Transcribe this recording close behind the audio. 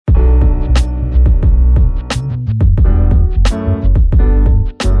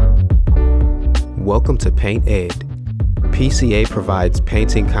Welcome to Paint Ed. PCA provides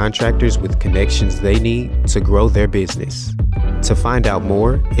painting contractors with connections they need to grow their business. To find out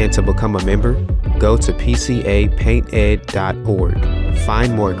more and to become a member, go to pcapainted.org.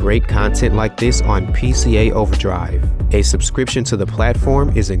 Find more great content like this on PCA Overdrive. A subscription to the platform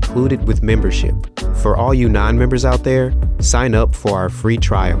is included with membership. For all you non-members out there, sign up for our free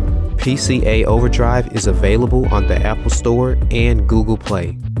trial. PCA Overdrive is available on the Apple Store and Google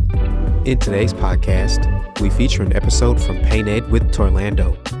Play. In today's podcast, we feature an episode from Paint Ed with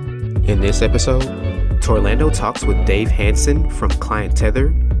Torlando. In this episode, Torlando talks with Dave Hansen from Client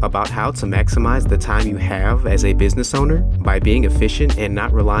Tether about how to maximize the time you have as a business owner by being efficient and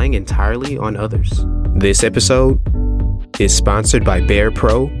not relying entirely on others. This episode is sponsored by Bear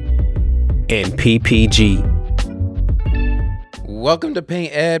Pro and PPG. Welcome to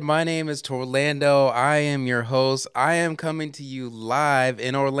Paint Ed. My name is Torlando. I am your host. I am coming to you live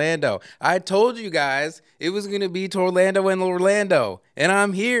in Orlando. I told you guys it was going to be Torlando and Orlando, and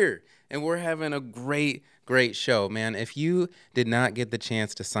I'm here, and we're having a great show, man. If you did not get the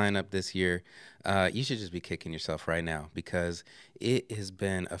chance to sign up this year, you should just be kicking yourself right now because it has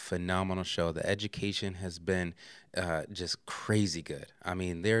been a phenomenal show. The education has been just crazy good. I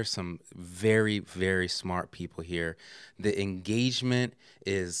mean, there's some very, very smart people here. The engagement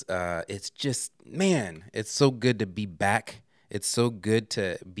is, it's just, man, it's so good to be back. It's so good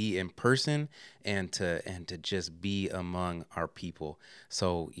to be in person and to just be among our people.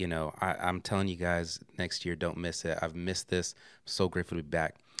 So, you know, I'm telling you guys, next year, don't miss it. I've missed this. I'm so grateful to be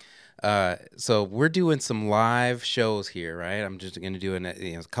back. So we're doing some live shows here, right? I'm just going to do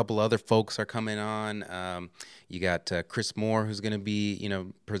a couple other folks are coming on. You got Chris Moore, who's going to be,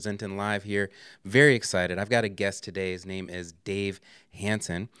 presenting live here. Very excited. I've got a guest today. His name is Dave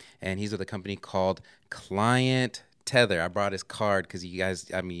Hansen, and he's with a company called Client Tether. I brought his card because you guys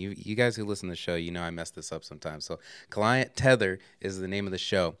who listen to the show, I mess this up sometimes. So Client Tether is the name of the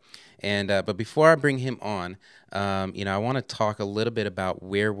show. And but before I bring him on, I want to talk a little bit about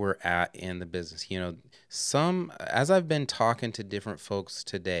where we're at in the business. As I've been talking to different folks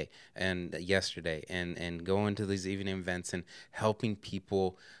today and yesterday and going to these evening events and helping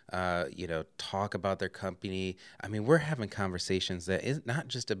people, talk about their company. I mean, we're having conversations that is not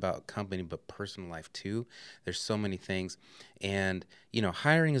just about company, but personal life too. There's so many things. And,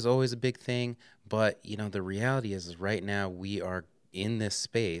 hiring is always a big thing. But, the reality is right now we are in this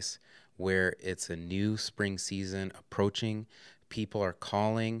space where it's a new spring season approaching. People are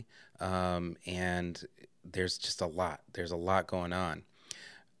calling, and there's just a lot. There's a lot going on.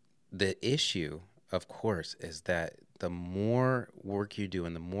 The issue, of course, is that the more work you do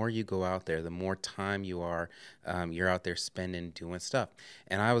and the more you go out there, the more time you're out there spending doing stuff.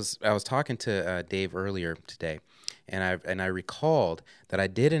 And I was talking to Dave earlier today, and I recalled that I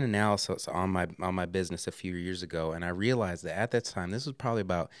did an analysis on my business a few years ago, and I realized that at that time, this was probably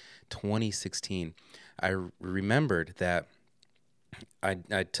about 2016, I remembered that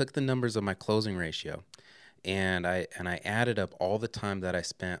I took the numbers of my closing ratio, and I added up all the time that I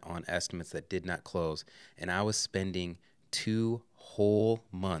spent on estimates that did not close, and I was spending 2 whole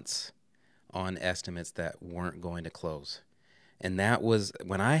months on estimates that weren't going to close. And that was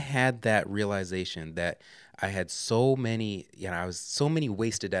when I had that realization that I had so many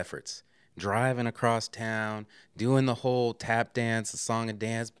wasted efforts, driving across town, doing the whole tap dance, the song and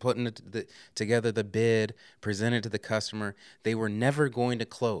dance, putting together the bid, present it to the customer. They were never going to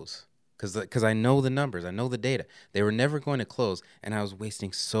close because I know the numbers, I know the data. They were never going to close, and I was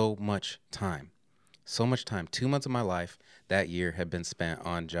wasting so much time. 2 months of my life that year had been spent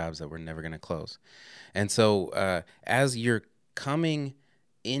on jobs that were never going to close. And so as you're coming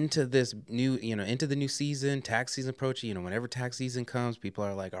into this new, into the new season, tax season approaching, whenever tax season comes, people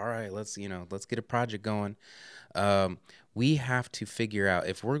are like, all right, let's get a project going. We have to figure out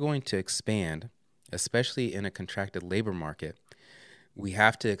if we're going to expand, especially in a contracted labor market, we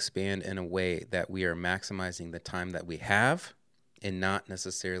have to expand in a way that we are maximizing the time that we have and not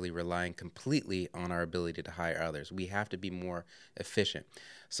necessarily relying completely on our ability to hire others. We have to be more efficient.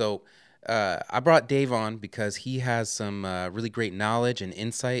 So I brought Dave on because he has some really great knowledge and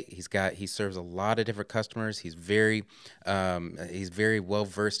insight. He serves a lot of different customers. He's very well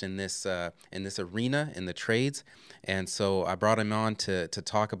versed in this arena in the trades, and so I brought him on to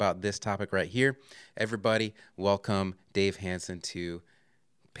talk about this topic right here. Everybody, welcome Dave Hansen to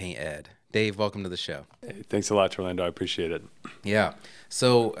Paint Ed. Dave, welcome to the show. Hey, thanks a lot, Orlando. I appreciate it. Yeah.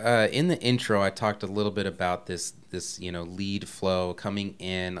 So in the intro, I talked a little bit about this lead flow coming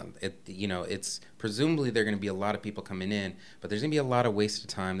in. It's presumably there are going to be a lot of people coming in, but there's going to be a lot of wasted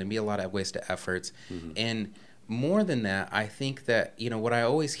time. There'll be a lot of wasted efforts. Mm-hmm. And more than that, I think that, what I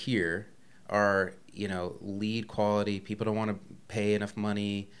always hear are, lead quality. People don't want to pay enough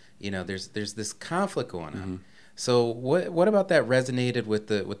money. There's this conflict going on. So what about that resonated with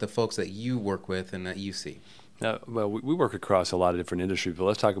the folks that you work with and that you see? Well, we work across a lot of different industries, but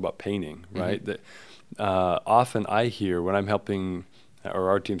let's talk about painting, right? That often I hear when I'm helping, or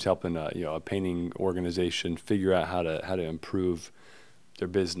our team's helping, a painting organization figure out how to improve their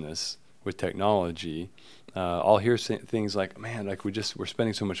business with technology. I'll hear things like, "Man, like we're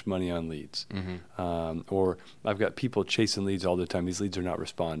spending so much money on leads," or "I've got people chasing leads all the time. These leads are not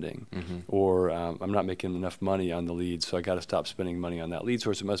responding," or "I'm not making enough money on the leads, so I got to stop spending money on that lead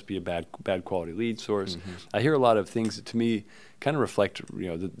source. It must be a bad quality lead source." I hear a lot of things that to me kind of reflect,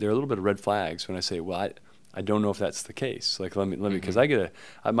 they're a little bit of red flags when I say, "Well, I don't know if that's the case." Like let me because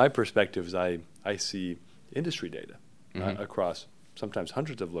my perspective is I see industry data across sometimes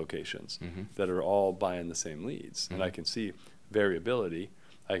hundreds of locations that are all buying the same leads. And I can see variability.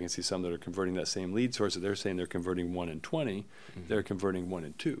 I can see some that are converting that same lead source that they're saying they're converting 1 in 20, they're converting 1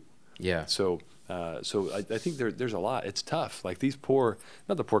 in 2. Yeah. So I think there's a lot. It's tough. Like these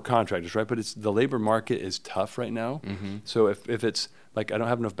not the poor contractors, right? But it's the labor market is tough right now. So if it's like I don't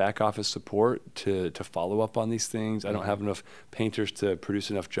have enough back office support to follow up on these things. I don't have enough painters to produce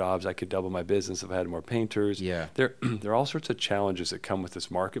enough jobs. I could double my business if I had more painters. Yeah. There are all sorts of challenges that come with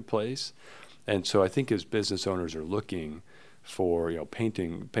this marketplace. And so I think as business owners are looking for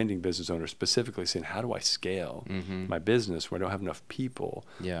painting business owners specifically saying, how do I scale my business where I don't have enough people?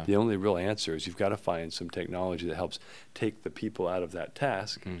 Yeah. The only real answer is you've got to find some technology that helps take the people out of that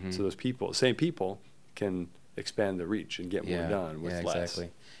task, so those same people can expand the reach and get more done with less. Exactly.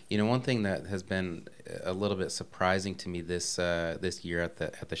 One thing that has been a little bit surprising to me this year at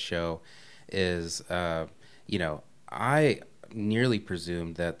the show is I nearly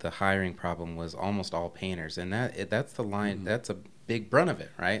presumed that the hiring problem was almost all painters, and that's the line. That's a big brunt of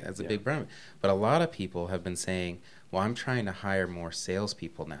it, right? That's a big brunt of it. But a lot of people have been saying, well, I'm trying to hire more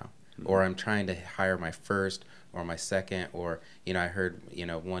salespeople now, or I'm trying to hire my first or my second, or I heard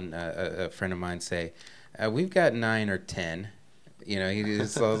one a friend of mine say, we've got 9 or 10.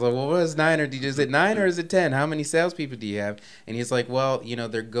 So I was like, well, what is 9 or is it 9 or is it 10? How many salespeople do you have? And he's like, well,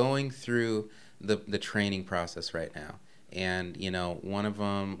 they're going through the training process right now. And,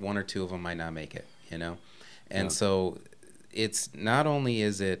 one or two of them might not make it, And so it's not only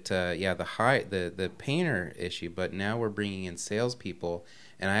is it, the painter issue, but now we're bringing in salespeople.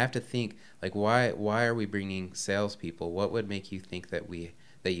 And I have to think, like, why are we bringing salespeople? What would make you think that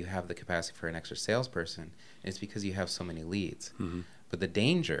you have the capacity for an extra salesperson? And it's because you have so many leads. But the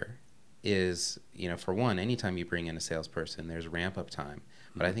danger is, for one, anytime you bring in a salesperson, there's ramp up time.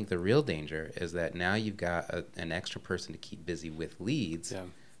 But I think the real danger is that now you've got an extra person to keep busy with leads,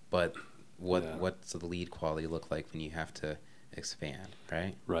 but what's the lead quality look like when you have to expand,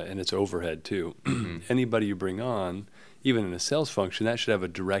 right? Right, and it's overhead too. Anybody you bring on, even in a sales function, that should have a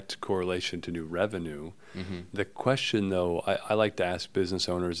direct correlation to new revenue. The question, though, I like to ask business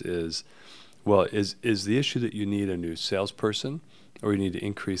owners is, well, is the issue that you need a new salesperson, or you need to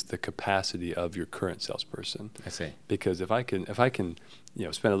increase the capacity of your current salesperson? I see. Because if I can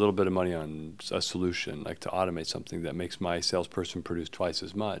spend a little bit of money on a solution, like to automate something that makes my salesperson produce twice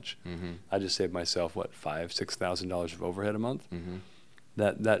as much, I just save myself $5,000-$6,000 of overhead a month.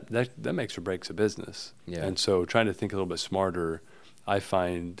 That makes or breaks a business. Yeah. And so trying to think a little bit smarter, I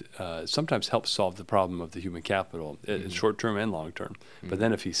find sometimes helps solve the problem of the human capital, short term and long term. But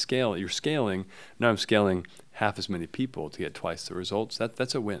then if you're scaling. Now I'm scaling half as many people to get twice the results.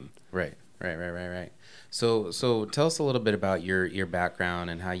 That's a win. Right. So tell us a little bit about your background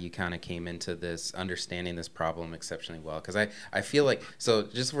and how you kind of came into this, understanding this problem exceptionally well. Because I feel like, so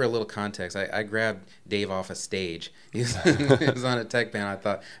just for a little context, I grabbed Dave off a stage. He was on a tech panel. I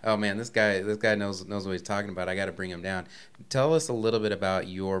thought, oh man, this guy knows what he's talking about. I got to bring him down. Tell us a little bit about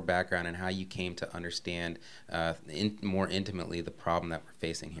your background and how you came to understand more intimately the problem that we're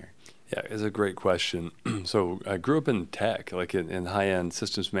facing here. Yeah, it's a great question. So I grew up in tech, like in high-end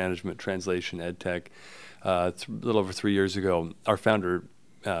systems management, translation, ed tech. A little over 3 years ago, our founder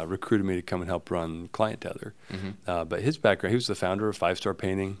recruited me to come and help run Client Tether. But his background, he was the founder of Five Star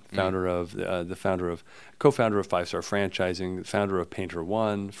Painting, co-founder of Five Star Franchising, the founder of Painter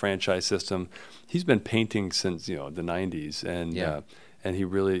One franchise system. He's been painting since the 90s, and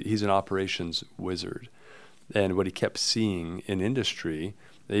he's an operations wizard. And what he kept seeing in industry,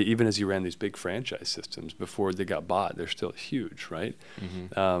 even as he ran these big franchise systems before they got bought, they're still huge, right?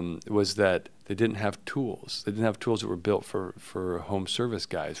 Was that they didn't have tools. They didn't have tools that were built for home service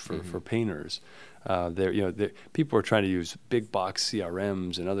guys, for painters. People were trying to use big box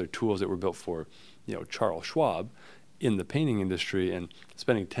CRMs and other tools that were built for Charles Schwab, in the painting industry and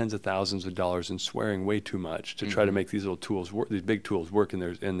spending tens of thousands of dollars and swearing way too much to try to make these little tools work, these big tools work in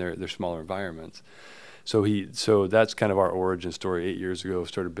their smaller environments. So that's kind of our origin story. 8 years ago,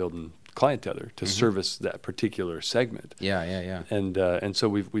 started building Client Tether to service that particular segment. Yeah. And so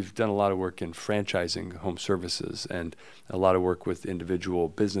we've done a lot of work in franchising home services and a lot of work with individual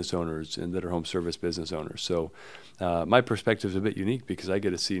business owners and that are home service business owners. So my perspective is a bit unique because I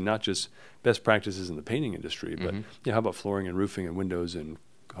get to see not just best practices in the painting industry, but how about flooring and roofing and windows and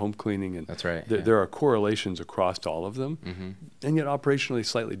home cleaning, and that's right. There are correlations across all of them, and yet operationally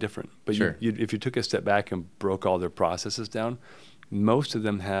slightly different. But if you took a step back and broke all their processes down, most of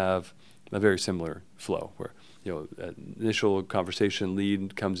them have a very similar flow where initial conversation,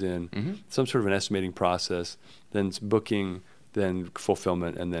 lead comes in, some sort of an estimating process, then it's booking, then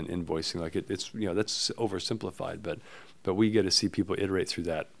fulfillment, and then invoicing. Like it's that's oversimplified, but we get to see people iterate through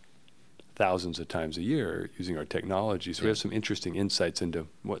that thousands of times a year using our technology. So we have some interesting insights into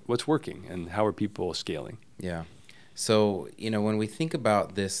what's working and how are people scaling. Yeah. So, when we think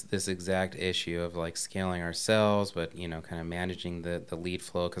about this exact issue of like scaling ourselves, but, kind of managing the lead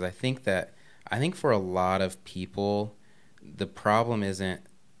flow, because I think for a lot of people, the problem isn't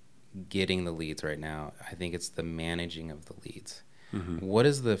getting the leads right now. I think it's the managing of the leads. What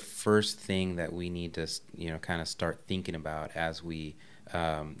is the first thing that we need to, kind of start thinking about as we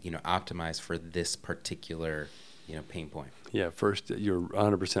optimize for this particular, pain point? Yeah, first, you're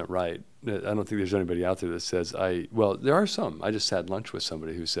 100% right. I don't think there's anybody out there that says, there are some. I just had lunch with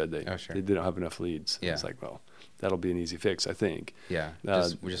somebody who said they didn't have enough leads. Yeah. It's like, well, that'll be an easy fix, I think. Yeah,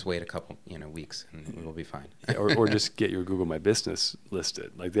 we just wait a couple, weeks and we'll be fine. or just get your Google My Business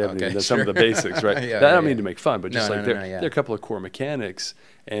listed. Like they haven't even done some of the basics, right? I don't mean to make fun, but just there are a couple of core mechanics,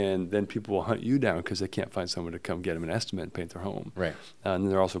 and then people will hunt you down because they can't find someone to come get them an estimate and paint their home. Right. And then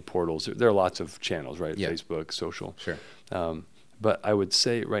there are also portals. There are lots of channels, right? Yeah. Facebook, social. Sure. But I would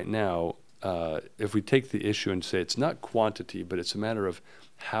say right now, if we take the issue and say it's not quantity, but it's a matter of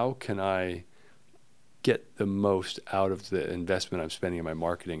how can I get the most out of the investment I'm spending in my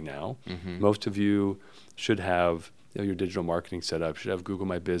marketing now. Most of you should have your digital marketing set up, should have Google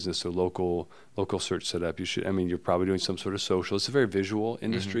My Business, so local search set up. You're probably doing some sort of social. It's a very visual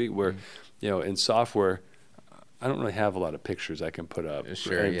industry where, in software, I don't really have a lot of pictures I can put up.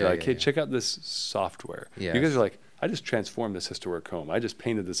 Sure, and be like, hey, check out this software. Yes. You guys are like, I just transformed this historic home. I just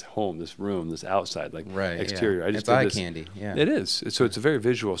painted this home, this room, this outside, exterior. Yeah. It's eye candy. Yeah. It is. So it's very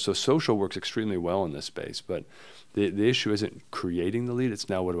visual. So social works extremely well in this space. But the issue isn't creating the lead. It's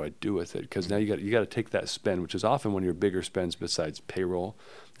now what do I do with it? Because now you got to take that spend, which is often one of your bigger spends besides payroll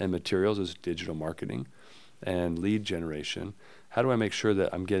and materials, is digital marketing and lead generation. How do I make sure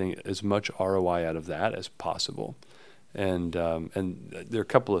that I'm getting as much ROI out of that as possible? And there are a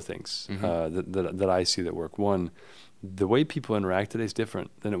couple of things that I see that work. One, the way people interact today is different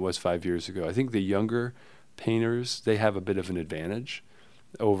than it was 5 years ago. I think the younger painters, they have a bit of an advantage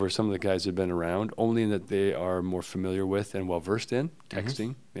over some of the guys that have been around, only in that they are more familiar with and well-versed in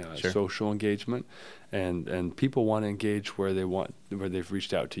texting, social engagement, and people want to engage where they've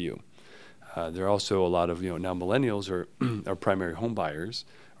reached out to you. There are also a lot of, now millennials are primary home buyers,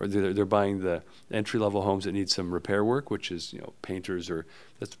 or they're buying the entry-level homes that need some repair work, which is, painters, or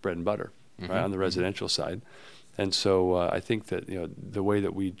that's bread and butter, right, on the residential side. And so I think that, the way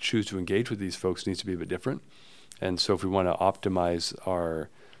that we choose to engage with these folks needs to be a bit different. And so if we want to optimize our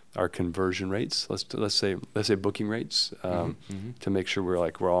conversion rates, let's say booking rates, to make sure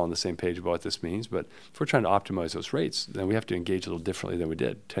we're all on the same page about what this means. But if we're trying to optimize those rates, then we have to engage a little differently than we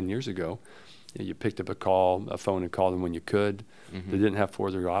did 10 years ago. You picked up a phone and called them when you could. They didn't have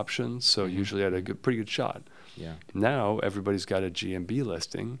further options, so usually had a pretty good shot. Yeah. Now everybody's got a GMB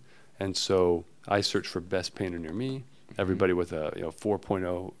listing, and so I search for best painter near me. Everybody with a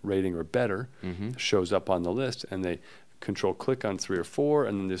 4.0 rating or better shows up on the list, and they control click on 3 or 4,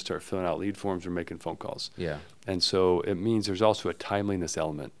 and then they start filling out lead forms or making phone calls. Yeah. And so it means there's also a timeliness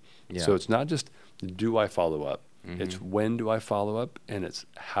element. Yeah. So it's not just do I follow up. It's when do I follow up, and it's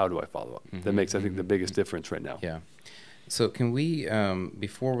how do I follow up. That makes, I think, the biggest difference right now. Yeah. So can we,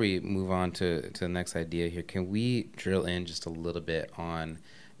 before we move on to the next idea here, can we drill in just a little bit on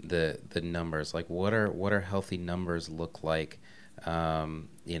the numbers? Like what are healthy numbers look like?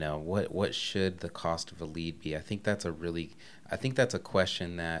 What should the cost of a lead be? I think that's a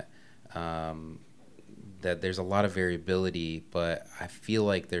question that that there's a lot of variability, but I feel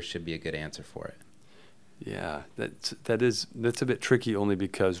like there should be a good answer for it. Yeah, that's a bit tricky only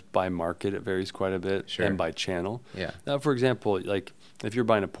because by market it varies quite a bit, Sure. and by channel. Yeah. Now, for example, like if you're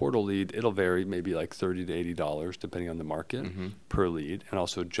buying a portal lead, it'll vary maybe like $30 to $80 depending on the market per lead, and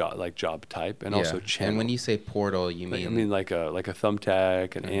also job type, and also channel. And when you say portal, you mean? I mean like a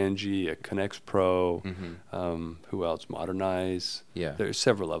Thumbtack, an Angie, a Connect Pro. Who else? Modernize. Yeah. There's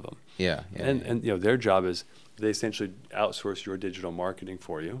several of them. Yeah. And you know, their job is they essentially outsource your digital marketing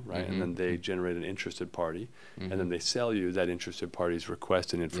for you, right? And then they generate an interested party, and then they sell you that interested party's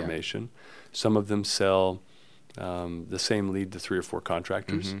request and information. Some of them sell the same lead to 3 or 4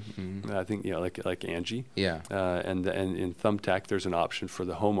 contractors. I think, you know, like Angie. Yeah. And in Thumbtack, there's an option for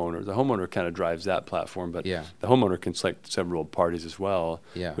the homeowner. The homeowner kind of drives that platform, but Yeah. the homeowner can select several parties as well,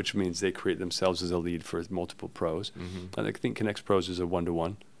 Yeah. which means they create themselves as a lead for multiple pros. I think Connect Pros is a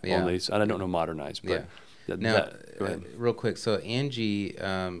 1-to-1 only, and I don't know Modernize, but Yeah. Now, go ahead. real quick, so Angie,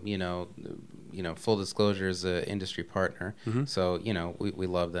 you know, full disclosure, is an industry partner. So, you know, we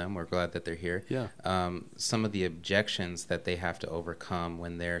love them. We're glad that they're here. Yeah. Some of the objections that they have to overcome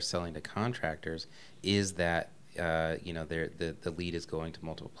when they're selling to contractors is that, you know, the lead is going to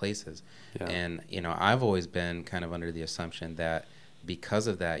multiple places. Yeah. And, you know, I've always been kind of under the assumption that because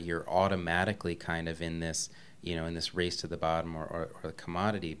of that, you're automatically kind of in this, you know, in this race to the bottom or the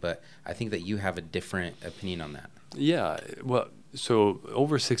commodity. But I think that you have a different opinion on that. Yeah, well, so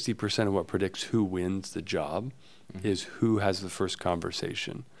over 60% of what predicts who wins the job is who has the first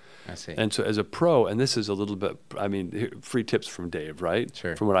conversation. I see. And so as a pro, and this is a little bit, I mean, free tips from Dave, right?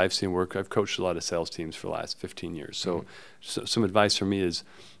 Sure. From what I've seen work, I've coached a lot of sales teams for the last 15 years. So, some advice from me is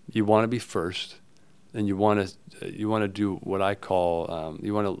you want to be first, and you want to do what I call,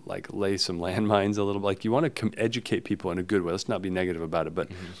 you want to like lay some landmines a little, like you want to educate people in a good way. Let's not be negative about it, but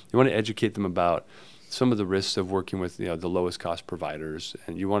you want to educate them about some of the risks of working with, you know, the lowest cost providers,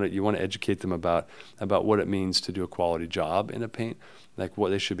 and you want to educate them about what it means to do a quality job in a paint, like what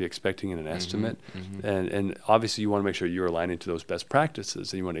they should be expecting in an estimate, and obviously you want to make sure you're aligning to those best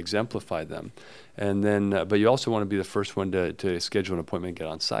practices, and you want to exemplify them, and then but you also want to be the first one to schedule an appointment and get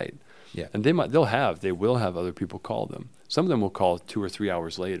on site. Yeah. And they will have other people call them. Some of them will call 2 or 3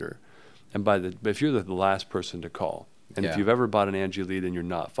 hours later, but if you're the last person to call. And if you've ever bought an Angie lead and you're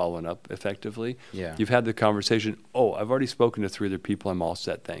not following up effectively, you've had the conversation, oh, I've already spoken to 3 other people, I'm all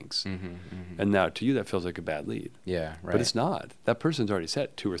set, thanks. And now to you that feels like a bad lead. Yeah, right. But it's not. That person's already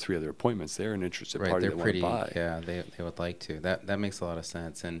set 2 or 3 other appointments. They're an interested party that want to buy. Yeah, they would like to. That makes a lot of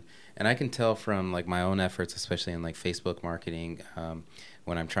sense. And I can tell from like my own efforts, especially in like Facebook marketing,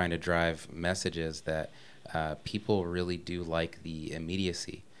 when I'm trying to drive messages, that people really do like the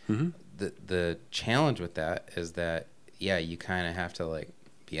immediacy. The challenge with that is that, yeah, you kind of have to like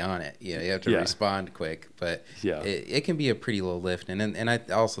be on it. You know, you have to respond quick, but it can be a pretty low lift. And I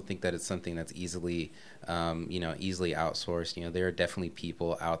also think that it's something that's easily, easily outsourced. You know, there are definitely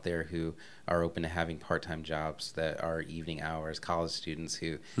people out there who are open to having part-time jobs that are evening hours, college students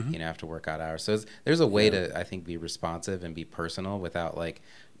who, you know, have to work out hours. So there's a way to, I think, be responsive and be personal without like,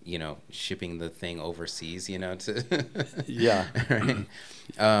 you know, shipping the thing overseas, you know, to right?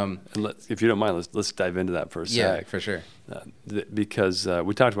 And if you don't mind, let's dive into that for a sec. Yeah, for sure. Because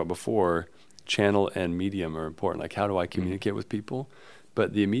we talked about before, channel and medium are important. Like, how do I communicate with people?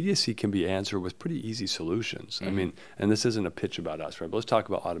 But the immediacy can be answered with pretty easy solutions. I mean, and this isn't a pitch about us, right? But let's talk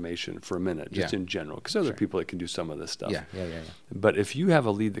about automation for a minute, just in general, because there are other people that can do some of this stuff. Yeah. But if you have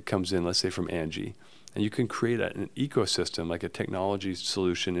a lead that comes in, let's say from Angie, and you can create an ecosystem, like a technology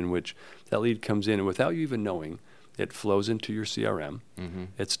solution in which that lead comes in, and without you even knowing, it flows into your CRM.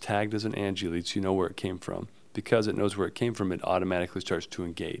 It's tagged as an Angie lead, so you know where it came from. Because it knows where it came from, it automatically starts to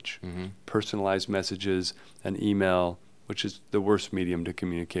engage. Personalized messages, an email, which is the worst medium to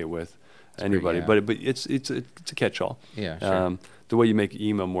communicate with anybody. But it's a catch-all. Yeah, sure. The way you make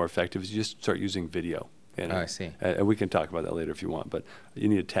email more effective is you just start using video. Oh, I see. And we can talk about that later if you want, but you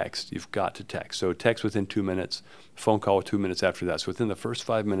need a text. You've got to text. So text within 2 minutes, phone call 2 minutes after that. So within the first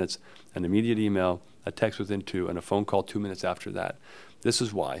 5 minutes, an immediate email, a text within 2, and a phone call 2 minutes after that. This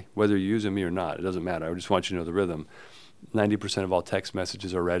is why, whether you're using me or not, it doesn't matter. I just want you to know the rhythm. 90% of all text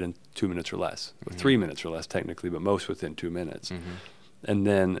messages are read in 2 minutes or less, 3 minutes or less technically, but most within 2 minutes. And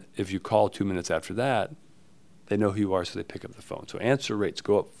then if you call 2 minutes after that, they know who you are, so they pick up the phone. So answer rates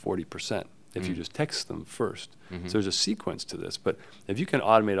go up 40%. If you just text them first. So there's a sequence to this. But if you can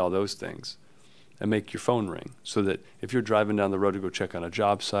automate all those things and make your phone ring so that if you're driving down the road to go check on a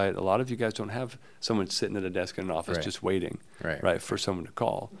job site, a lot of you guys don't have someone sitting at a desk in an office just waiting for someone to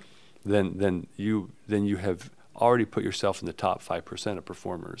call. Then you have already put yourself in the top 5% of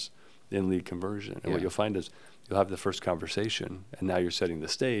performers in lead conversion. And Yeah. what you'll find is you'll have the first conversation, and now you're setting the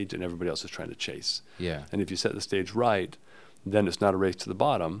stage, and everybody else is trying to chase. Yeah. And if you set the stage right, then it's not a race to the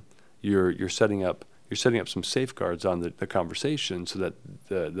bottom. You're setting up some safeguards on the conversation so that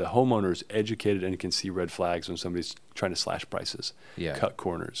the homeowner is educated and can see red flags when somebody's trying to slash prices, Yeah. cut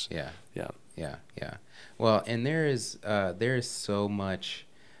corners. Yeah. Yeah. Yeah. Well, and there is so much.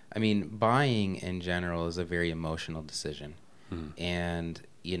 I mean, buying in general is a very emotional decision, and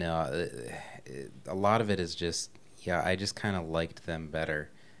a lot of it is just, I just kind of liked them better.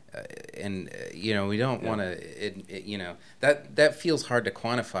 We don't want to, that feels hard to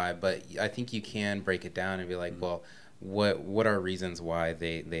quantify, but I think you can break it down and be like, well, what are reasons why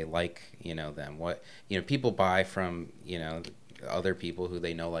they like, them? What, people buy from, other people who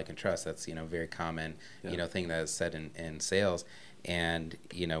they know, like, and trust. That's, very common, thing that is said in sales. And,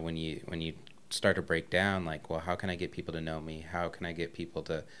 when you start to break down, like, well, how can I get people to know me? How can I get people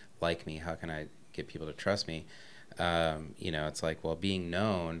to like me? How can I get people to trust me? It's like, well, being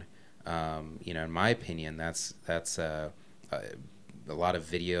known, in my opinion, that's a lot of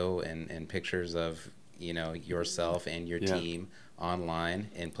video and pictures of, yourself and your team online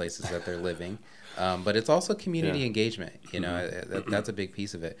in places that they're living. But it's also community engagement, that's a big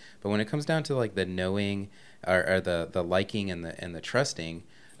piece of it. But when it comes down to, like, the knowing or the liking and the trusting,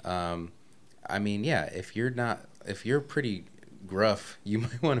 if you're pretty gruff, you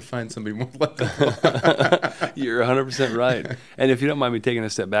might want to find somebody more likable. You're 100% right. And if you don't mind me taking a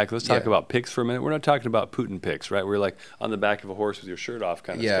step back, let's talk about pics for a minute. We're not talking about Putin pics, right? We're like on the back of a horse with your shirt off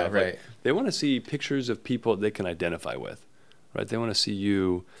kind of stuff. Right. Like, they want to see pictures of people they can identify with, right? They want to see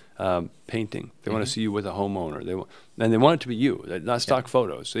you painting. They want to see you with a homeowner. And they want it to be you, not stock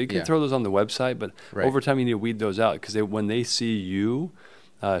photos. So you can throw those on the website, but over time you need to weed those out, because when they see you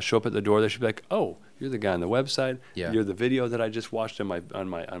show up at the door, they should be like, oh, you're the guy on the website. Yeah. You're the video that I just watched on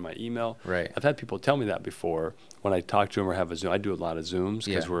my email. Right. I've had people tell me that before when I talk to them or have a Zoom. I do a lot of Zooms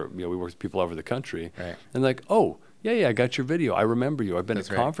because we work with people all over the country. Right. And like, oh, yeah, I got your video. I remember you. I've been at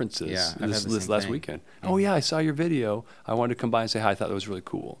conferences this last weekend. Oh yeah, I saw your video. I wanted to come by and say hi. I thought that was really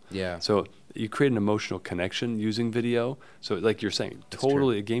cool. Yeah. So you create an emotional connection using video. So like you're saying,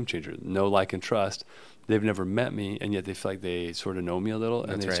 totally a game changer. Know, like, and trust. They've never met me, and yet they feel like they sort of know me a little,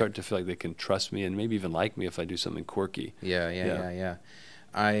 and they start to feel like they can trust me and maybe even like me if I do something quirky. Yeah.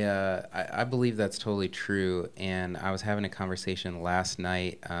 I believe that's totally true, and I was having a conversation last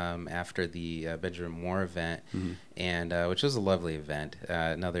night after the Benjamin Moore event, and which was a lovely event.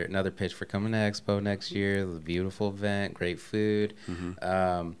 Another pitch for coming to Expo next year. It was a beautiful event, great food.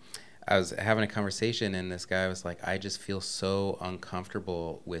 I was having a conversation, and this guy was like, I just feel so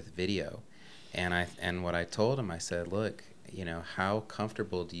uncomfortable with video. And what I told him, I said, look, how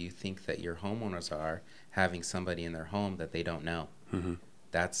comfortable do you think that your homeowners are having somebody in their home that they don't know?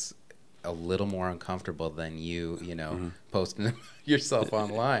 That's a little more uncomfortable than you posting yourself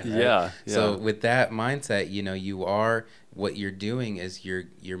online. Right? Yeah. So with that mindset, what you're doing is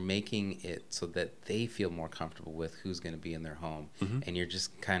you're making it so that they feel more comfortable with who's going to be in their home, and you're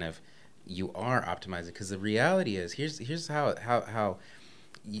just you are optimizing, because the reality is here's how.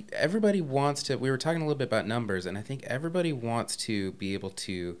 Everybody wants to. We were talking a little bit about numbers, and I think everybody wants to be able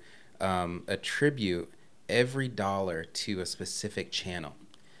to attribute every dollar to a specific channel.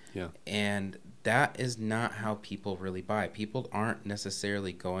 Yeah. And that is not how people really buy. People aren't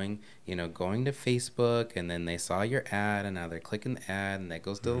necessarily going to Facebook, and then they saw your ad, and now they're clicking the ad, and that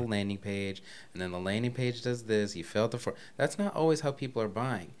goes to the landing page, and then the landing page does this. You filled the form. That's not always how people are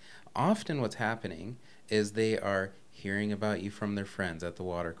buying. Often what's happening is they are hearing about you from their friends at the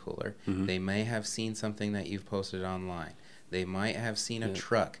water cooler. They may have seen something that you've posted online. They might have seen a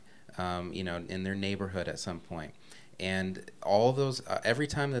truck, in their neighborhood at some point. And all those, every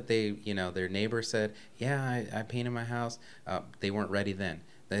time that they, their neighbor said, yeah, I painted my house, they weren't ready then.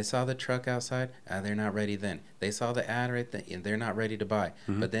 They saw the truck outside, they're not ready then. They saw the ad right then, they're not ready to buy.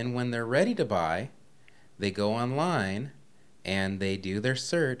 But then when they're ready to buy, they go online and they do their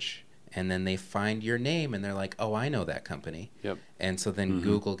search, and then they find your name, and they're like, oh, I know that company. Yep. And so then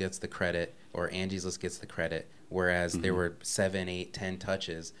Google gets the credit, or Angie's List gets the credit, whereas there were 7, 8, 10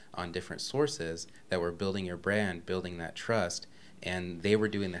 touches on different sources that were building your brand, building that trust, and they were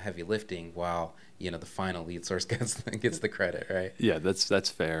doing the heavy lifting while, the final lead source gets the credit, right? Yeah, that's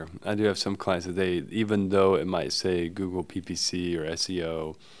fair. I do have some clients that even though it might say Google PPC or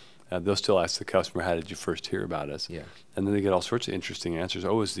SEO, they'll still ask the customer, how did you first hear about us? Yeah. And then they get all sorts of interesting answers.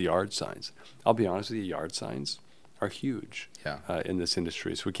 Oh, it's the yard signs. I'll be honest with you, yard signs are huge in this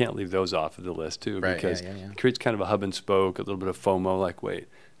industry. So we can't leave those off of the list too, because it creates kind of a hub and spoke, a little bit of FOMO, like, wait,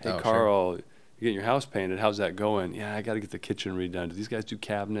 hey, Carl, You're getting your house painted. How's that going? Yeah, I got to get the kitchen redone. Do these guys do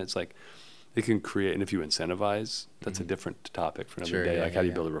cabinets? Like, it can create, and if you incentivize, that's a different topic for another day. Like, how do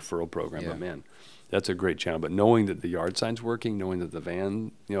you build a referral program? But man, that's a great channel. But knowing that the yard sign's working, knowing that the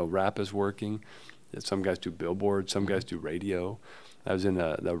van, wrap is working, that some guys do billboards, some guys do radio. I was in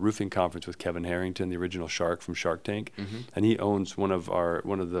the roofing conference with Kevin Harrington, the original shark from Shark Tank, and he owns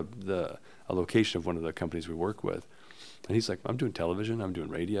a location of one of the companies we work with. And he's like, I'm doing television, I'm doing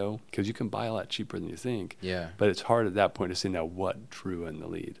radio, because you can buy a lot cheaper than you think. Yeah. But it's hard at that point to say, now what drew in the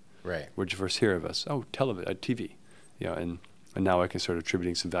lead? Right. Where'd you first hear of us? Oh, television, TV. And now I can start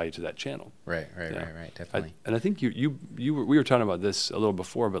attributing some value to that channel. Right, definitely. I think we were talking about this a little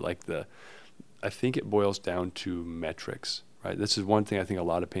before, but like I think it boils down to metrics, right? This is one thing I think a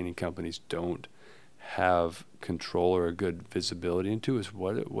lot of painting companies don't have control or a good visibility into, is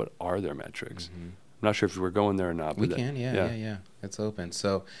what are their metrics? I'm not sure if we're going there or not. We can, yeah. It's open.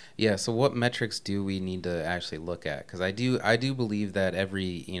 So what metrics do we need to actually look at? Because I do believe that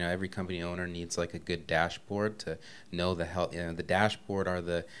every company owner needs like a good dashboard to know the health. The dashboard are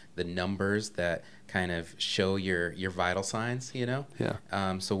the numbers that kind of show your vital signs. Yeah.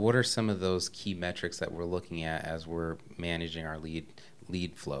 So what are some of those key metrics that we're looking at as we're managing our lead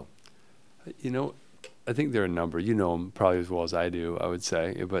flow? I think there are a number. You know them probably as well as I do, I would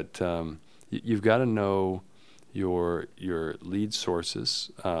say, but. You've got to know your lead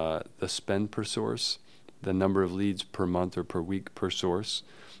sources, the spend per source, the number of leads per month or per week per source.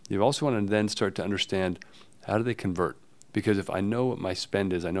 You also want to then start to understand, how do they convert? Because if I know what my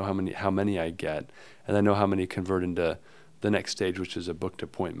spend is, I know how many I get, and I know how many convert into the next stage, which is a booked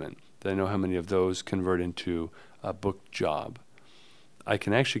appointment. Then I know how many of those convert into a booked job. I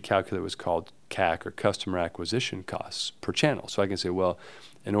can actually calculate what's called CAC, or customer acquisition costs per channel. So I can say, well,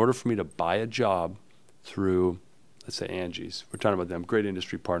 in order for me to buy a job through, let's say Angie's, we're talking about them, great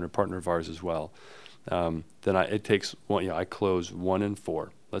industry partner of ours as well, then it takes I close 1 in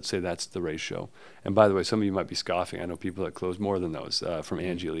 4. Let's say that's the ratio. And by the way, some of you might be scoffing. I know people that close more than those from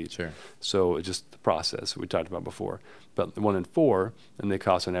Angie leads. Sure. So it's just the process we talked about before. But 1 in 4, and they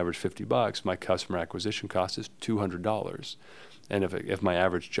cost on average $50. My customer acquisition cost is $200. And if my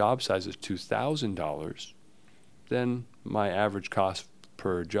average job size is $2,000, then my average cost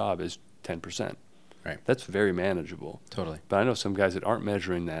per job is 10%. Right. That's very manageable. Totally. But I know some guys that aren't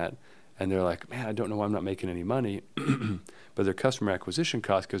measuring that, and they're like, man, I don't know why I'm not making any money. But their customer acquisition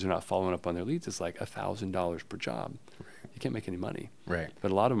cost, because they're not following up on their leads, is like $1,000 per job. Right. You can't make any money. Right.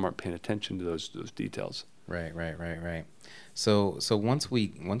 But a lot of them aren't paying attention to those details. Right. So once we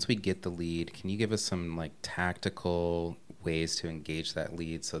get the lead, can you give us some like tactical ways to engage that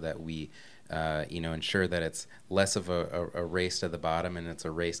lead so that we ensure that it's less of a race to the bottom and it's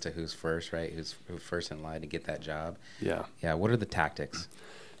a race to who's first, right? Who's first in line to get that job. Yeah. Yeah. What are the tactics?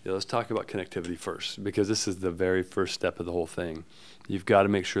 Yeah, let's talk about connectivity first, because this is the very first step of the whole thing. You've got to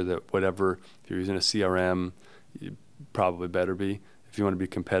make sure that if you're using a CRM, you probably better be, if you want to be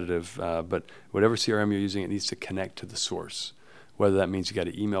competitive, but whatever CRM you're using, it needs to connect to the source. Whether that means you got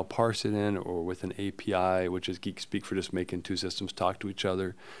to email parse it in, or with an API, which is geek speak for just making two systems talk to each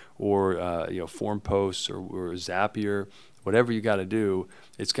other, or form posts or Zapier, whatever you got to do,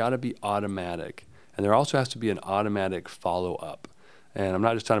 it's got to be automatic. And there also has to be an automatic follow-up. And I'm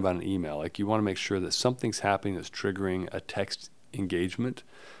not just talking about an email. Like, you want to make sure that something's happening that's triggering a text engagement,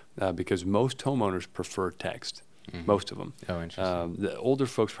 because most homeowners prefer text. Mm-hmm. Most of them. Oh, interesting. The older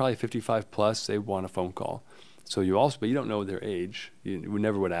folks, probably 55 plus, they want a phone call. But you don't know their age. We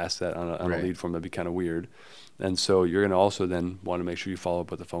never would ask that on a lead form. That'd be kind of weird. And so you're going to also then want to make sure you follow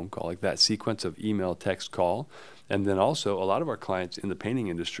up with a phone call, like that sequence of email, text, call. And then also, a lot of our clients in the painting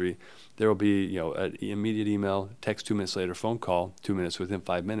industry, there will be an immediate email, text 2 minutes later, phone call 2 minutes within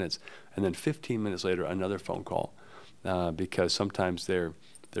 5 minutes, and then 15 minutes later another phone call, because sometimes they're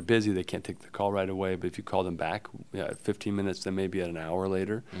busy, they can't take the call right away. But if you call them back at 15 minutes, then maybe at an hour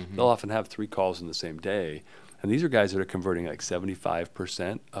later, they'll often have 3 calls in the same day. And these are guys that are converting like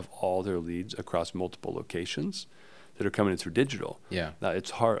 75% of all their leads across multiple locations that are coming in through digital. Yeah. Now, it's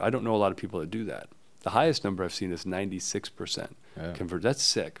hard. I don't know a lot of people that do that. The highest number I've seen is 96% convert. That's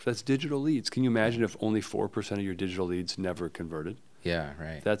sick. That's digital leads. Can you imagine if only 4% of your digital leads never converted? Yeah,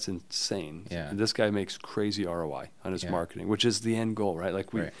 right. That's insane. Yeah. And this guy makes crazy ROI on his marketing, which is the end goal, right?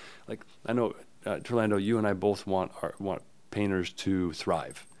 Like I know, Orlando, you and I both want painters to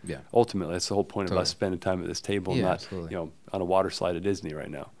thrive. Yeah. Ultimately, that's the whole point of Totally. us spending time at this table, Yeah, not absolutely. on a water slide at Disney right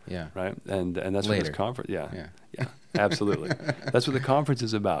now. Yeah. Right. And that's what Later. this conference. Yeah. Yeah. Yeah. Absolutely. That's what the conference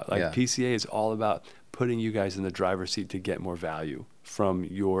is about. Like Yeah. PCA is all about putting you guys in the driver's seat to get more value from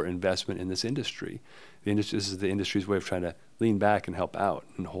your investment in this industry. This is the industry's way of trying to lean back and help out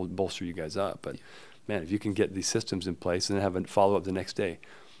and bolster you guys up. But man, if you can get these systems in place and then have a follow up the next day,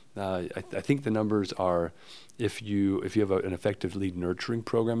 I think the numbers are, if you have an effective lead nurturing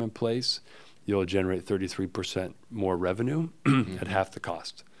program in place, you'll generate 33% more revenue at half the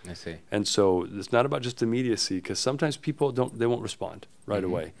cost. I see. And so it's not about just immediacy, because sometimes people won't respond right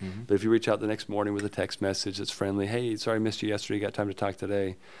away. But if you reach out the next morning with a text message that's friendly, hey, sorry I missed you yesterday, got time to talk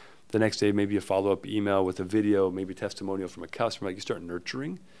today. The next day, maybe a follow-up email with a video, maybe testimonial from a customer. Like, you start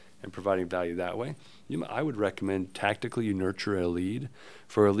nurturing and providing value that way. I would recommend tactically you nurture a lead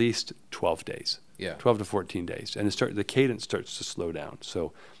for at least 12 days. Yeah. 12 to 14 days. And the cadence starts to slow down.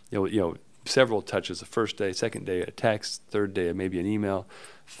 So, several touches the first day, second day a text, third day maybe an email,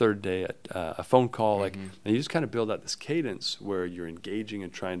 third day a phone call. And you just kind of build out this cadence where you're engaging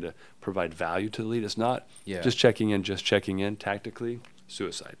and trying to provide value to the lead. It's not just checking in tactically.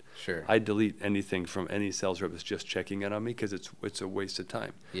 Suicide. Sure. I delete anything from any sales rep that's just checking in on me, because it's a waste of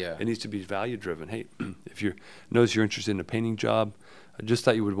time. Yeah. It needs to be value driven. Hey, if you knows you're interested in a painting job, I just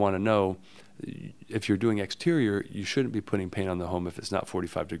thought you would want to know, if you're doing exterior, you shouldn't be putting paint on the home if it's not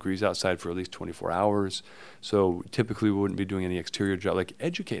 45 degrees outside for at least 24 hours. So typically we wouldn't be doing any exterior job. Like,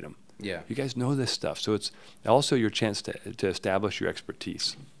 educate them. Yeah. You guys know this stuff. So it's also your chance to establish your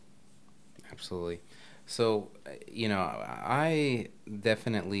expertise. Absolutely. So, I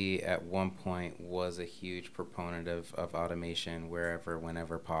definitely at one point was a huge proponent of automation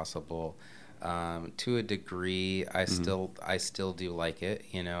whenever possible. To a degree, I still do like it.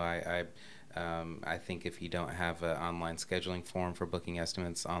 I think if you don't have an online scheduling form for booking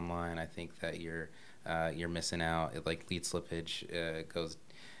estimates online, I think that you're missing out. Like, lead slippage goes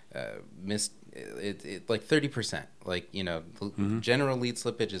missed it like 30%. Like, general lead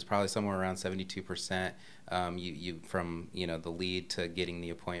slippage is probably somewhere around 72%. You from the lead to getting the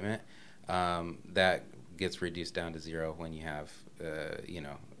appointment, that gets reduced down to zero when you have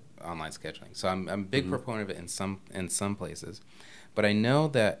online scheduling. So I'm a big proponent of it in some places, but I know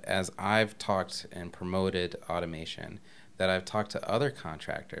that as I've talked and promoted automation, that I've talked to other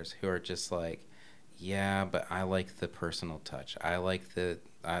contractors who are just like, yeah, but I like the personal touch.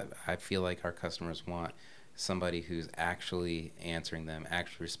 I feel like our customers want somebody who's actually answering them,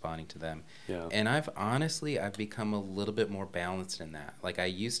 actually responding to them. Yeah. And I've become a little bit more balanced in that. Like, I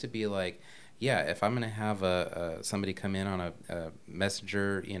used to be like, yeah, if I'm going to have somebody come in on a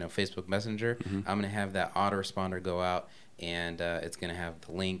messenger, Facebook Messenger, I'm going to have that autoresponder go out, and it's going to have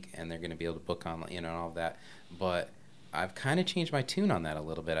the link, and they're going to be able to book online, and all of that. But I've kind of changed my tune on that a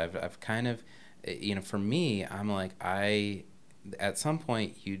little bit. I've kind of, for me, I'm like, at some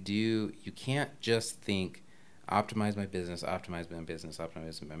point you can't just think optimize my business,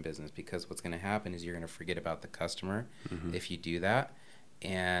 because what's going to happen is you're going to forget about the customer if you do that.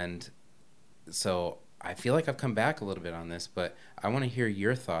 And so I feel like I've come back a little bit on this, but I want to hear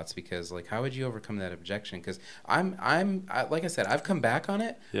your thoughts, because like, how would you overcome that objection? Because like I said, I've come back on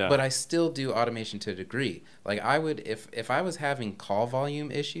it, but I still do automation to a degree. Like, I would, if I was having call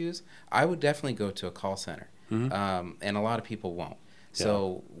volume issues, I would definitely go to a call center. And a lot of people won't.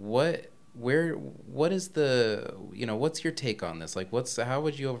 So what is the, what's your take on this? Like, how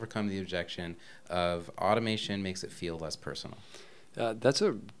would you overcome the objection of automation makes it feel less personal? That's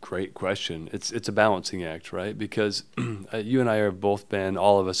a great question. It's a balancing act, right? Because you and I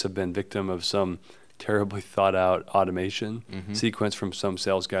all of us have been victim of some terribly thought out automation sequence from some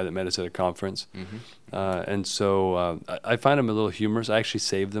sales guy that met us at a conference. And so I find them a little humorous. I actually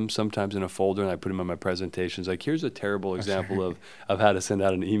save them sometimes in a folder, and I put them in my presentations. Like, here's a terrible example of how to send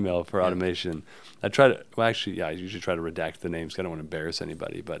out an email for automation. I usually try to redact the names, 'cause I don't want to embarrass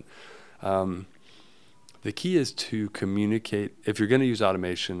anybody. But the key is to communicate. If you're going to use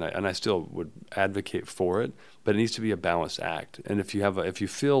automation, and I still would advocate for it, but it needs to be a balanced act. And if you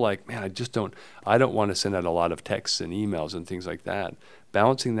feel like, man, I don't want to send out a lot of texts and emails and things like that,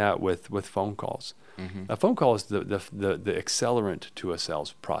 balancing that with phone calls. A phone call is the accelerant to a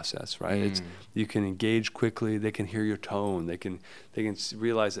sales process, right? You can engage quickly. They can hear your tone. They can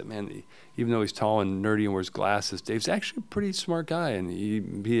realize that, man, even though he's tall and nerdy and wears glasses, Dave's actually a pretty smart guy, and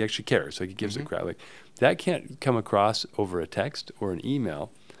he actually cares. Like, he gives a crap. Like, that can't come across over a text or an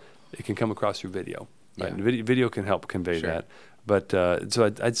email. It can come across through video. Right? And video can help convey that. But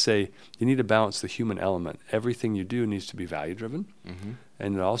so I'd say you need to balance the human element. Everything you do needs to be value driven.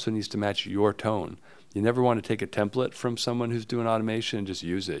 and it also needs to match your tone. You never want to take a template from someone who's doing automation and just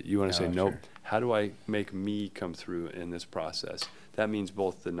use it. You want to say, nope, how do I make me come through in this process? That means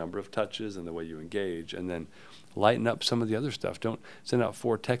both the number of touches and the way you engage, and then lighten up some of the other stuff. Don't send out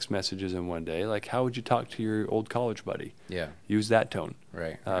 4 text messages in one day. Like, how would you talk to your old college buddy? Yeah. Use that tone.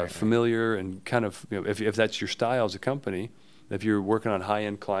 Right. Familiar and kind of, if that's your style as a company, if you're working on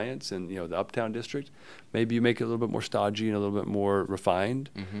high-end clients in, the Uptown district, maybe you make it a little bit more stodgy and a little bit more refined.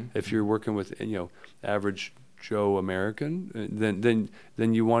 Mm-hmm. If you're working with, average Joe American,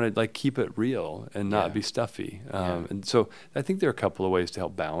 then you want to like keep it real and not be stuffy. And so I think there are a couple of ways to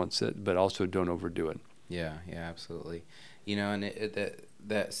help balance it, but also don't overdo it. Yeah, absolutely. And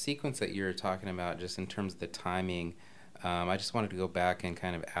that sequence that you're talking about, just in terms of the timing, I just wanted to go back and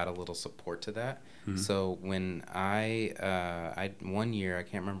kind of add a little support to that. Mm-hmm. So when I 1 year, I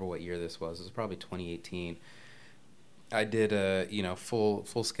can't remember what year this was. It was probably 2018. I did a full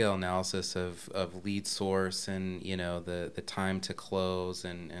scale analysis of lead source and the time to close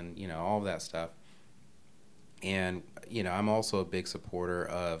and all of that stuff. And I'm also a big supporter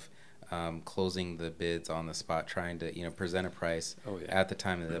of closing the bids on the spot, trying to present a price at the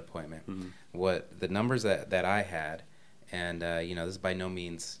time of the appointment. Mm-hmm. What the numbers that I had, and this is by no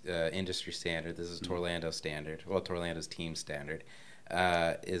means industry standard. This is Torlando standard. Well, Torlando's team standard.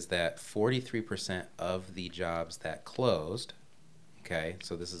 Is that 43% of the jobs that closed, okay,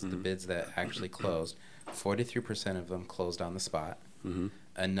 so this is the bids that actually closed, 43% of them closed on the spot. Mm-hmm.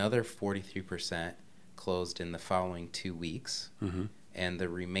 Another 43% closed in the following 2 weeks. Mm-hmm. And the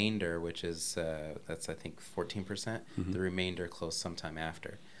remainder, which is, that's I think 14%, the remainder closed sometime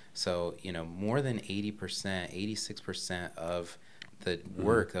after. So, more than 80%, 86% of the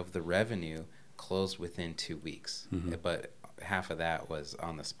work of the revenue closed within 2 weeks. Mm-hmm. But half of that was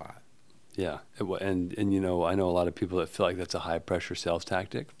on the spot. Yeah, and I know a lot of people that feel like that's a high pressure sales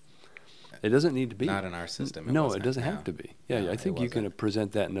tactic. It doesn't need to be. Not in our system. No, it doesn't have to be. Yeah, I think you can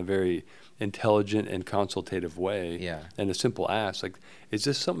present that in a very intelligent and consultative way. Yeah. And a simple ask, like, is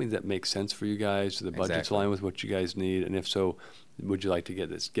this something that makes sense for you guys? Do the budgets align with what you guys need? And if so, would you like to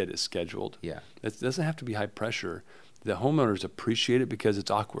get it scheduled? Yeah. It doesn't have to be high pressure. The homeowners appreciate it because it's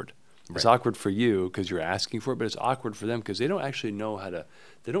awkward. Right. It's awkward for you because you're asking for it, but it's awkward for them because they don't actually know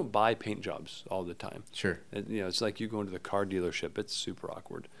they don't buy paint jobs all the time. Sure. It's like you go into the car dealership. It's super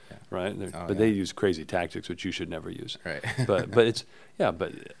awkward, right? Oh, but they use crazy tactics, which you should never use. Right. but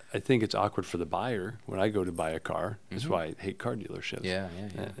but I think it's awkward for the buyer when I go to buy a car. That's why I hate car dealerships. Yeah.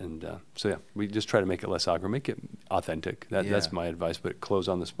 And we just try to make it less awkward, make it authentic. That's my advice, but close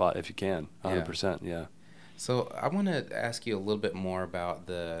on the spot if you can, 100%, yeah. So I want to ask you a little bit more about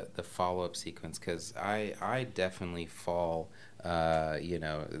the follow-up sequence, because I definitely fall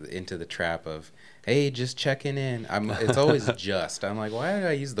into the trap of, hey, just checking in. It's always just. I'm like, why did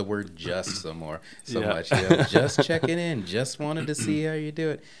I use the word just so much? Just checking in. Just wanted to see how you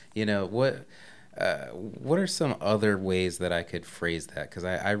do it. What are some other ways that I could phrase that? Because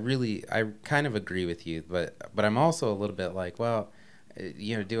I kind of agree with you, but I'm also a little bit like, well,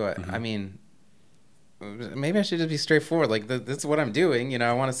 do I? I mean, maybe I should just be straightforward. Like, this is what I'm doing.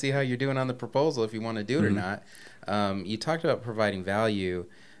 I want to see how you're doing on the proposal, if you want to do it or not. You talked about providing value.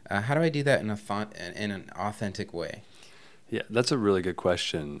 How do I do that in an authentic way? Yeah, that's a really good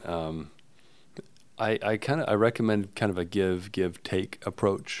question. I recommend kind of a give take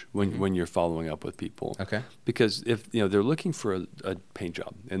approach when you're following up with people. Okay. Because if they're looking for a paint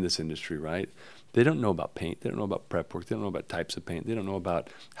job in this industry, right? They don't know about paint. They don't know about prep work. They don't know about types of paint. They don't know about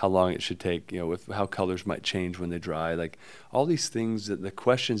how long it should take, with how colors might change when they dry. Like, all these things, the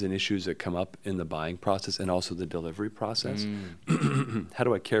questions and issues that come up in the buying process and also the delivery process. How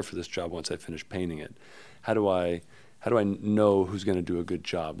do I care for this job once I finish painting it? How do I know who's going to do a good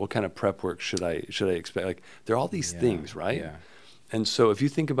job? What kind of prep work should I expect? Like, there are all these things, right? Yeah. And so if you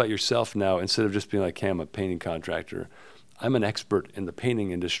think about yourself now, instead of just being like, hey, I'm a painting contractor, I'm an expert in the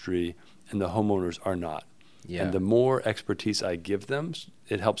painting industry, and the homeowners are not. Yeah. And the more expertise I give them,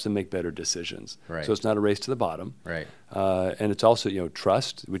 it helps them make better decisions. Right. So it's not a race to the bottom. Right. And it's also,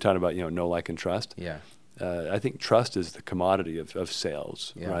 trust. We talked about, know, like, and trust. Yeah. I think trust is the commodity of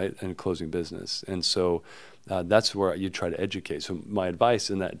sales, right, and closing business. And so that's where you try to educate. So my advice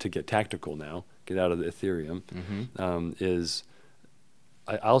in that, to get tactical now, get out of the Ethereum, is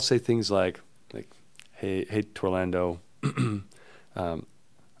I'll say things like, hey, Torlando,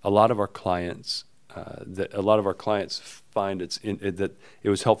 a lot of our clients find that it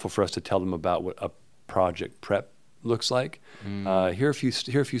was helpful for us to tell them about what a project prep looks like. Here are a few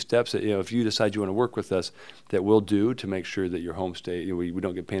steps that, if you decide you want to work with us, that we'll do to make sure that your home stay, we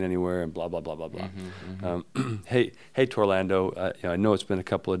don't get paint anywhere, and blah blah blah blah blah. Hey Torlando, I know it's been a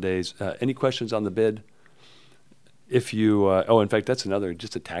couple of days. Any questions on the bid? If you, in fact, that's another,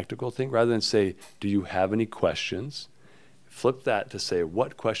 just a tactical thing. Rather than say, do you have any questions? Flip that to say,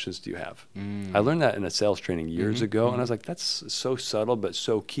 what questions do you have? I learned that in a sales training years ago, and I was like, that's so subtle but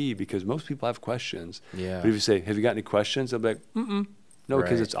so key, because most people have questions. Yeah. But if you say, have you got any questions? They'll be like, no,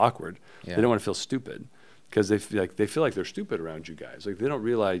 because Right. it's awkward. Yeah. They don't want to feel stupid, because they feel like they're stupid around you guys. Like, you don't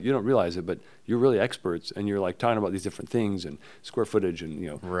realize it, but you're really experts, and you're like talking about these different things and square footage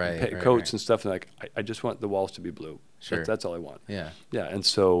and coats and stuff. And like, I just want the walls to be blue. Sure. That's all I want. Yeah. Yeah. And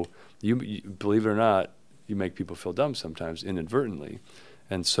so you believe it or not, you make people feel dumb sometimes inadvertently.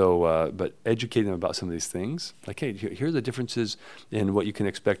 And so, but educate them about some of these things. Like, hey, here are the differences in what you can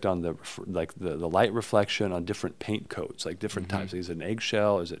expect on the light reflection on different paint coats, like different types. Is it an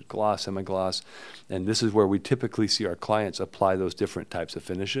eggshell? Is it gloss, semi-gloss? And this is where we typically see our clients apply those different types of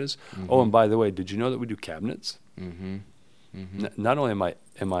finishes. Oh, and by the way, did you know that we do cabinets? Not only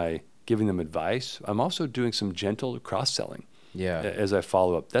am I giving them advice, I'm also doing some gentle cross-selling. Yeah. As I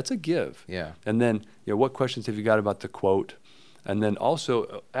follow up. That's a give. Yeah. And then, what questions have you got about the quote? And then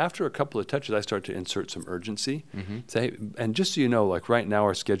also, after a couple of touches, I start to insert some urgency. Say, and just so you know, like right now,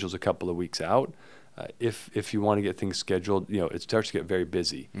 our schedule's a couple of weeks out. If you want to get things scheduled, it starts to get very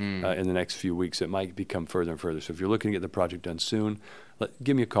busy in the next few weeks. It might become further and further. So if you're looking to get the project done soon,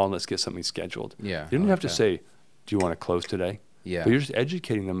 give me a call and let's get something scheduled. Yeah. You don't have to say, do you want to close today? Yeah. But you're just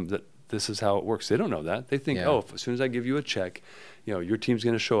educating them that this is how it works. They don't know that. They think, Yeah. as soon as I give you a check, your team's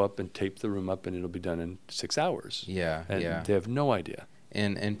going to show up and tape the room up, and it'll be done in 6 hours. Yeah. And they have no idea.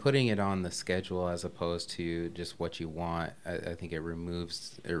 And putting it on the schedule as opposed to just what you want, I think it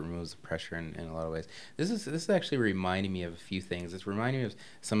removes the pressure in a lot of ways. This is actually reminding me of a few things. It's reminding me of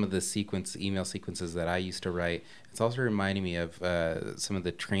some of the email sequences that I used to write. It's also reminding me of some of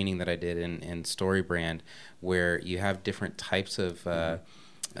the training that I did in StoryBrand, where you have different types of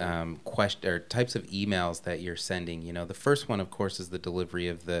types of emails that you're sending. The first one, of course, is the delivery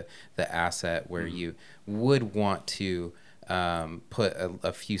of the asset, where you would want to put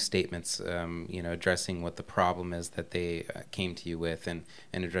a few statements, addressing what the problem is that they came to you with, and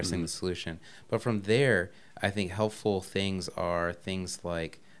addressing the solution. But from there, I think helpful things are things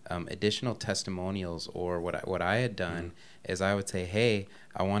like additional testimonials, or what I had done is I would say, hey,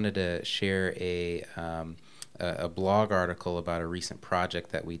 I wanted to share a blog article about a recent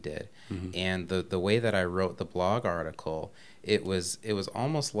project that we did. And the way that I wrote the blog article, it was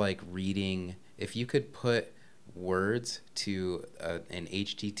almost like reading, if you could put words to an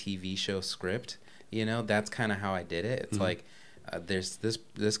HGTV show script, that's kind of how I did it. It's like, there's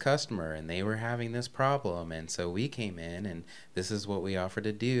this customer, and they were having this problem, and so we came in, and this is what we offered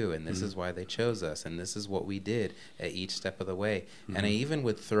to do, and this is why they chose us, and this is what we did at each step of the way. And I even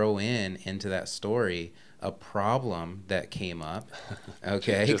would throw into that story a problem that came up,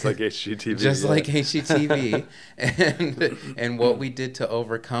 okay? Just like HGTV. Just like HGTV, and what we did to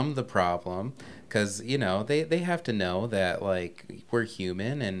overcome the problem, because they have to know that, like, we're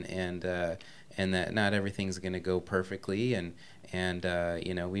human, and that not everything's going to go perfectly, and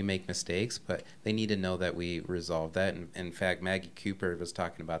we make mistakes, but they need to know that we resolve that. And in fact, Maggie Cooper was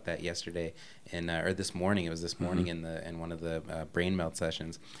talking about that yesterday, or this morning. It was this morning in one of the brain melt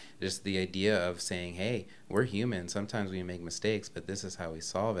sessions. Just the idea of saying, hey, we're human. Sometimes we make mistakes, but this is how we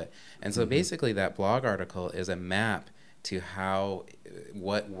solve it. And so basically, that blog article is a map to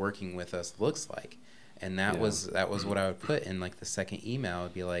what working with us looks like. And that was what I would put in, like, the second email. It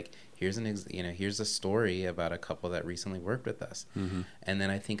would be like, here's a story about a couple that recently worked with us. And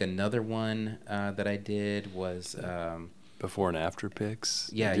then I think another one that I did was before and after pics.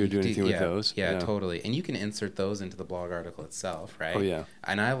 Yeah, do you do anything with those? Yeah, totally. And you can insert those into the blog article itself, right? Oh yeah.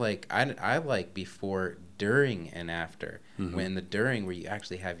 And I like before, during, and after. When the during, where you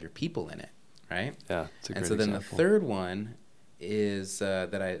actually have your people in it, right? Yeah, it's a great And so then example. the third one is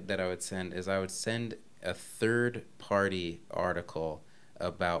that I would send a third-party article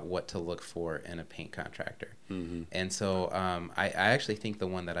about what to look for in a paint contractor. And so I actually think the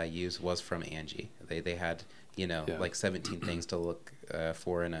one that I used was from Angie. They had like 17 things to look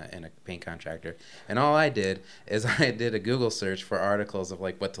for in a paint contractor. And all I did is I did a Google search for articles of,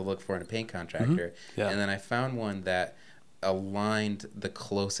 like, what to look for in a paint contractor. And then I found one that aligned the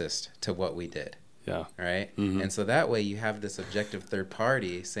closest to what we did. Yeah. Right. And so that way you have this objective third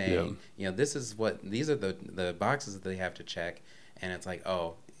party saying, these are the boxes that they have to check, and it's like,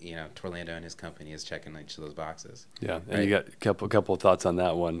 oh, Torlando and his company is checking each of those boxes. Yeah, and Right. you got a couple of thoughts on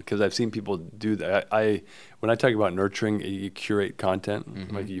that one, because I've seen people do that. When I talk about nurturing, you curate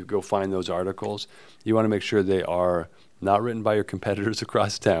content. Like you go find those articles. You want to make sure they are not written by your competitors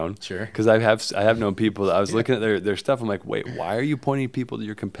across town. Sure. Because I have known people that I was looking at their stuff. I'm like, wait, why are you pointing people to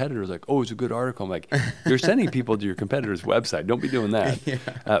your competitors? Like, oh, it's a good article. I'm like, you're sending people to your competitor's website. Don't be doing that.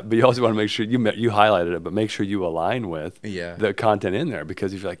 But you also want to make sure you highlighted it, but make sure you align with the content in there.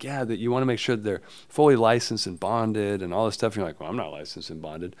 Because if you're like, that you want to make sure that they're fully licensed and bonded and all this stuff. And you're like, well, I'm not licensed and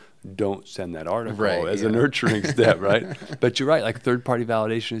bonded. Don't send that article as a nurturing step, right? But you're right. Like third-party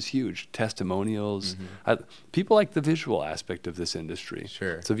validation is huge. Testimonials. People like the visual aspect of this industry.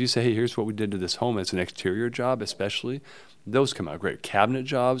 Sure. So if you say, hey, here's what we did to this home, it's an exterior job especially, those come out great. Cabinet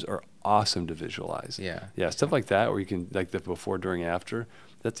jobs are awesome to visualize. Yeah, stuff like that, or you can, like the before, during, after,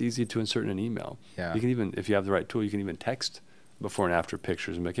 that's easy to insert in an email. Yeah. You can even, if you have the right tool, you can even text before and after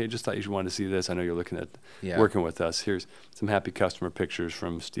pictures and be like, hey, just thought you wanted to see this. I know you're looking at working with us. Here's some happy customer pictures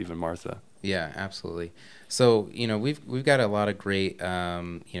from Steve and Martha. Yeah, absolutely. So, we've got a lot of great,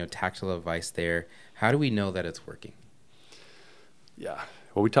 tactile advice there. How do we know that it's working? Yeah.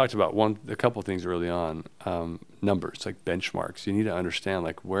 Well, we talked about a couple of things early on, numbers, like benchmarks. You need to understand,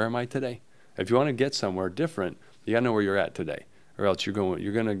 like, where am I today? If you want to get somewhere different, you got to know where you're at today, or else you're going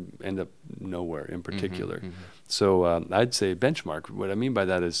to end up nowhere in particular. So I'd say benchmark. What I mean by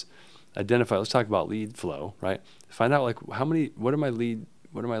that is identify. Let's talk about lead flow, right? Find out, like, what are my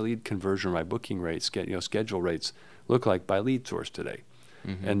lead conversion, my booking rates, schedule rates look like by lead source today.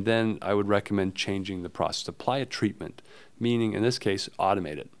 And then I would recommend changing the process. Apply a treatment, meaning in this case,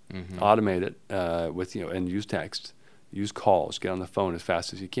 automate it. Automate it with and use text, use calls, get on the phone as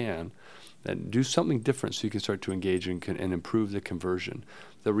fast as you can, and do something different so you can start to engage and improve the conversion.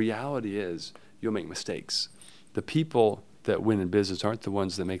 The reality is you'll make mistakes. The people that win in business aren't the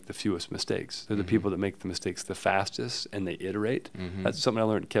ones that make the fewest mistakes. They're the people that make the mistakes the fastest and they iterate. That's something I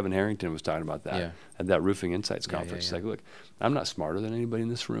learned. Kevin Harrington was talking about that at that Roofing Insights conference. He's like, look, I'm not smarter than anybody in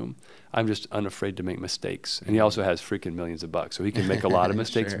this room. I'm just unafraid to make mistakes. And he also has freaking millions of bucks. So he can make a lot of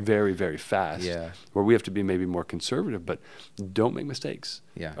mistakes very, very fast. Where we have to be maybe more conservative, but don't make mistakes.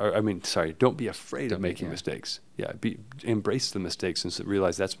 Don't be afraid of making mistakes. Embrace the mistakes and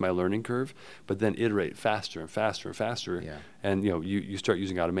realize that's my learning curve, but then iterate faster and faster and faster. And you start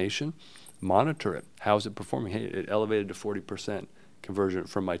using automation, monitor it. How is it performing? Hey, it elevated to 40% conversion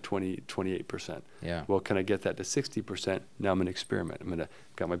from my 28%. Well, can I get that to 60%? Now I'm going to experiment.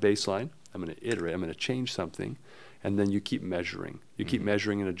 Got my baseline. I'm going to iterate. I'm going to change something. And then you keep measuring. You keep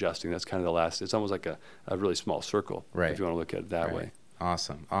measuring and adjusting. That's kind of the last. It's almost like a really small circle, if you want to look at it that way.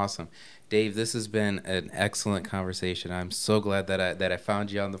 Awesome. Dave, this has been an excellent conversation. I'm so glad that I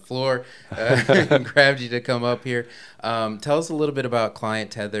found you on the floor and grabbed you to come up here. Tell us a little bit about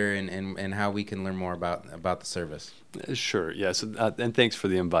Client Tether and how we can learn more about the service. Sure. Yeah. So, and thanks for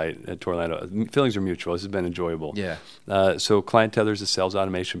the invite at Torlando. Feelings are mutual. This has been enjoyable. So Client Tether is a sales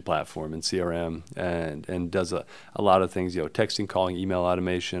automation platform in CRM and does a lot of things. Texting, calling, email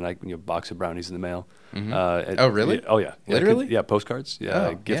automation. Box of brownies in the mail. Oh, really? Yeah. Literally? Postcards.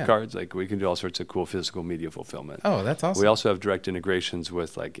 Gift cards. Like we can do all sorts of cool physical media fulfillment. Oh, that's awesome. We also have direct integrations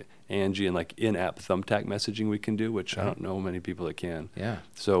with like Angie and like in-app thumbtack messaging we can do, which I don't know many people that can.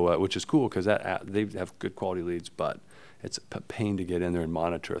 So which is cool because that app, they have good quality leads, but it's a pain to get in there and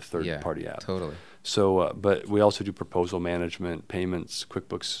monitor a third-party app. Totally. So, but we also do proposal management, payments,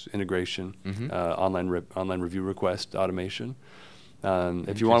 QuickBooks integration, online review request automation.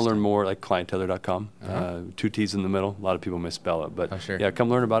 If you want to learn more, like clienttether.com, 2 T's in the middle. A lot of people misspell it, but come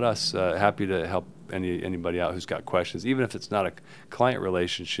learn about us. Happy to help anybody out who's got questions, even if it's not a client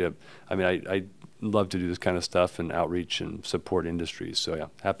relationship. I love to do this kind of stuff and outreach and support industries. So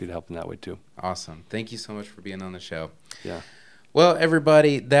happy to help in that way too. Awesome. Thank you so much for being on the show. Yeah. Well,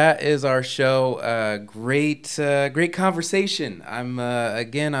 everybody, that is our show. Great conversation.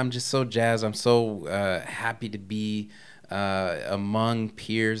 I'm just so jazzed. I'm so happy to be among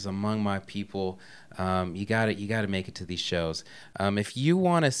peers, among my people. You gotta make it to these shows. If you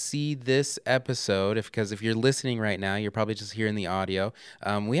want to see this episode, because if you're listening right now, you're probably just hearing the audio.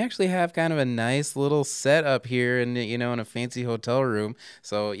 We actually have kind of a nice little setup here in a fancy hotel room.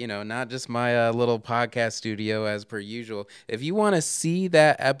 So, not just my little podcast studio as per usual. If you want to see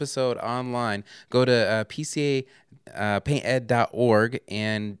that episode online, go to PCA painted.org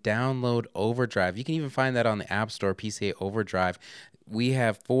and download Overdrive. You can even find that on the App Store, PCA Overdrive. We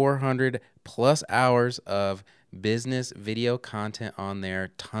have 400 plus hours of business video content on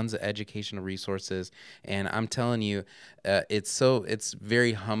there, tons of educational resources. And I'm telling you, it's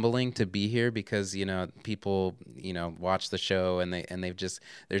very humbling to be here because, people, watch the show and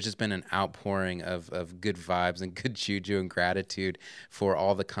there's just been an outpouring of good vibes and good juju and gratitude for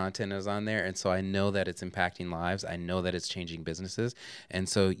all the content that's on there. And so I know that it's impacting lives. I know that it's changing businesses. And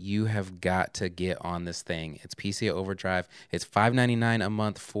so you have got to get on this thing. It's PCA Overdrive. It's $5.99 a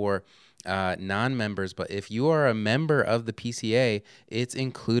month for non-members, but if you are a member of the PCA, it's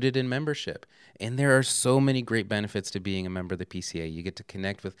included in membership. And there are so many great benefits to being a member of the PCA. You get to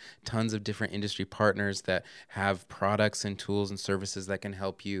connect with tons of different industry partners that have products and tools and services that can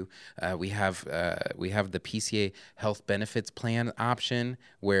help you. We have the PCA Health Benefits Plan option,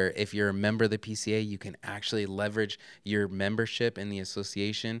 where if you're a member of the PCA, you can actually leverage your membership in the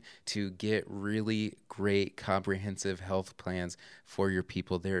association to get really great comprehensive health plans for your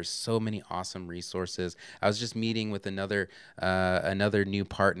people. There's so many awesome resources. I was just meeting with another new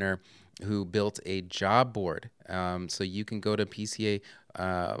partner who built a job board. So you can go to PCA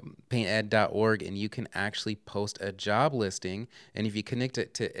painted.org and you can actually post a job listing. And if you connect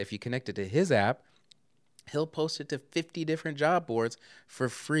it to his app, he'll post it to 50 different job boards for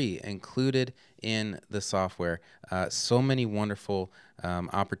free, included in the software. So many wonderful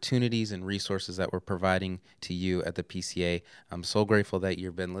opportunities and resources that we're providing to you at the PCA. I'm so grateful that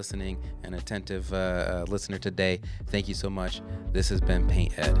you've been listening, an attentive listener today. Thank you so much. This has been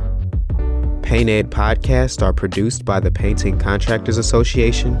Paint Ed. Paint Ed podcasts are produced by the Painting Contractors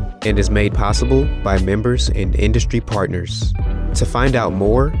Association and is made possible by members and industry partners. To find out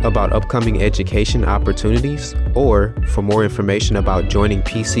more about upcoming education opportunities or for more information about joining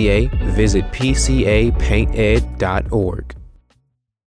PCA, visit pcapainted.org.